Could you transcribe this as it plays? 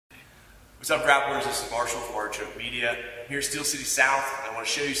What's up, grapplers? This is Marshal from Artechoke Media. I'm here in Steel City South, and I want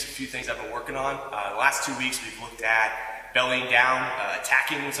to show you a few things I've been working on. The last 2 weeks we've looked at bellying down,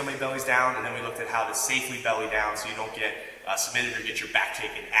 attacking when somebody bellies down, and then we looked at how to safely belly down so you don't get submitted or get your back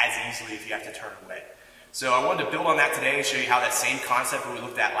taken as easily if you have to turn away. So I wanted to build on that today and show you how that same concept that we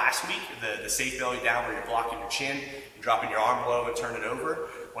looked at last week, the safe belly down where you're blocking your chin, you're dropping your arm low and turn it over.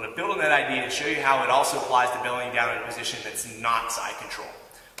 I want to build on that idea and show you how it also applies to bellying down in a position that's not side control.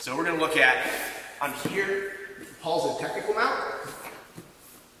 So we're going to look at, I'm here, Paul's in technical mount.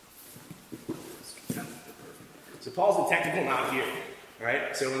 So Paul's in technical mount here, all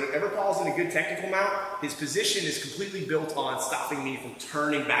right? So whenever Paul's in a good technical mount, his position is completely built on stopping me from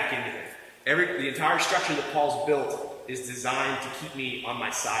turning back into him. The entire structure that Paul's built is designed to keep me on my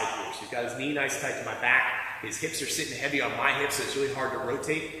side here. So he's got his knee nice tight to my back, his hips are sitting heavy on my hips, so it's really hard to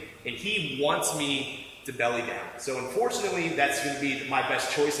rotate, and he wants me to belly down. So unfortunately, that's going to be my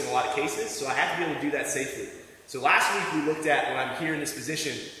best choice in a lot of cases, so I have to be able to do that safely. So last week we looked at when I'm here in this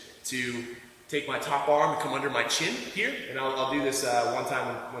position to take my top arm and come under my chin here, and I'll do this one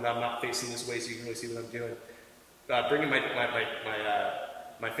time when I'm not facing this way so you can really see what I'm doing. Bringing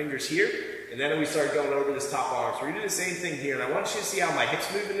my fingers here, and then we start going over this top arm. So we're going to do the same thing here, and I want you to see how my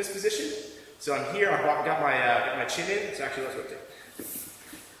hips move in this position. So I'm here, I've got my chin in, so actually let's rotate.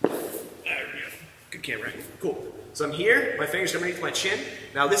 There we go. Good camera angle. Cool. So I'm here, my fingers underneath my chin.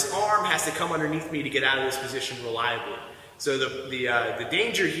 Now this arm has to come underneath me to get out of this position reliably. So the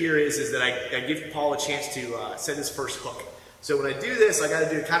danger here is that I give Paul a chance to send his first hook. So when I do this, I got to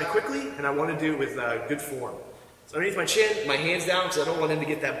do it kind of quickly, and I want to do it with good form. So underneath my chin, my hands down, because I don't want him to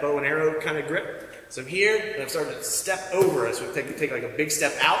get that bow and arrow kind of grip. So I'm here, and I'm starting to step over. So I take like a big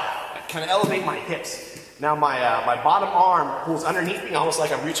step out, I kind of elevate my hips. Now my bottom arm pulls underneath me, almost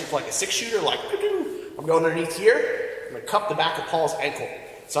like I'm reaching for like a 6-shooter, like I'm going underneath here. I'm going to cup the back of Paul's ankle.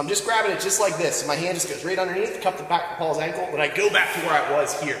 So I'm just grabbing it just like this. So my hand just goes right underneath, cup the back of Paul's ankle, but I go back to where I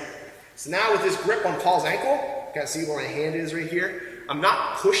was here. So now with this grip on Paul's ankle, you can see where my hand is right here. I'm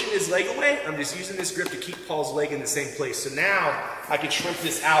not pushing his leg away, I'm just using this grip to keep Paul's leg in the same place. So now I can shrimp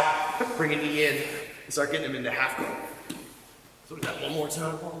this out, bring a knee in, and start getting him into half guard. So we got one more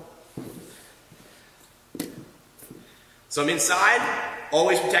time, Paul. So I'm inside,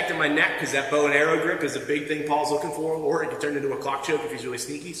 always protecting my neck because that bow and arrow grip is a big thing Paul's looking for, or it can turn into a clock choke if he's really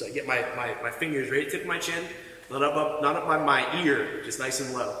sneaky. So I get my fingers right at the tip of my chin, not up by my ear, just nice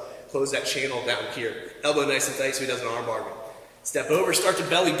and low. Close that channel down here. Elbow nice and tight so he doesn't arm bar me. Step over, start to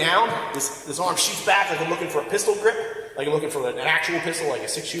belly down. This arm shoots back like I'm looking for a pistol grip, like I'm looking for an actual pistol, like a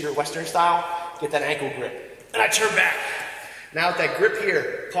 6-shooter Western style. Get that ankle grip. And I turn back. Now with that grip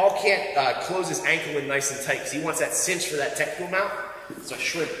here, Paul can't close his ankle in nice and tight because he wants that cinch for that technical mount. So I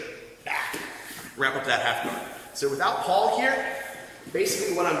shrimp back, wrap up that half guard. So without Paul here,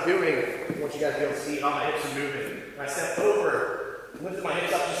 basically what I'm doing, I want you guys to be able to see how my hips are moving. When I step over, lifting my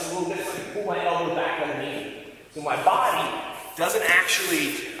hips up just a little bit so I can pull my elbow back underneath. So my body doesn't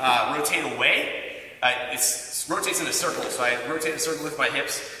actually rotate away. It rotates in a circle. So I rotate in a circle with my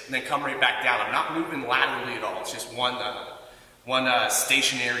hips and then come right back down. I'm not moving laterally at all. It's just one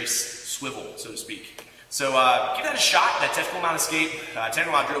stationary swivel, so to speak. So give that a shot, that technical mount escape.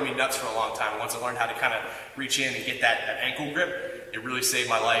 Technical mount drove me nuts for a long time. Once I learned how to kind of reach in and get that ankle grip, it really saved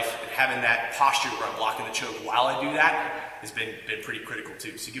my life. And having that posture where I'm blocking the choke while I do that has been pretty critical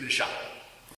too. So give it a shot.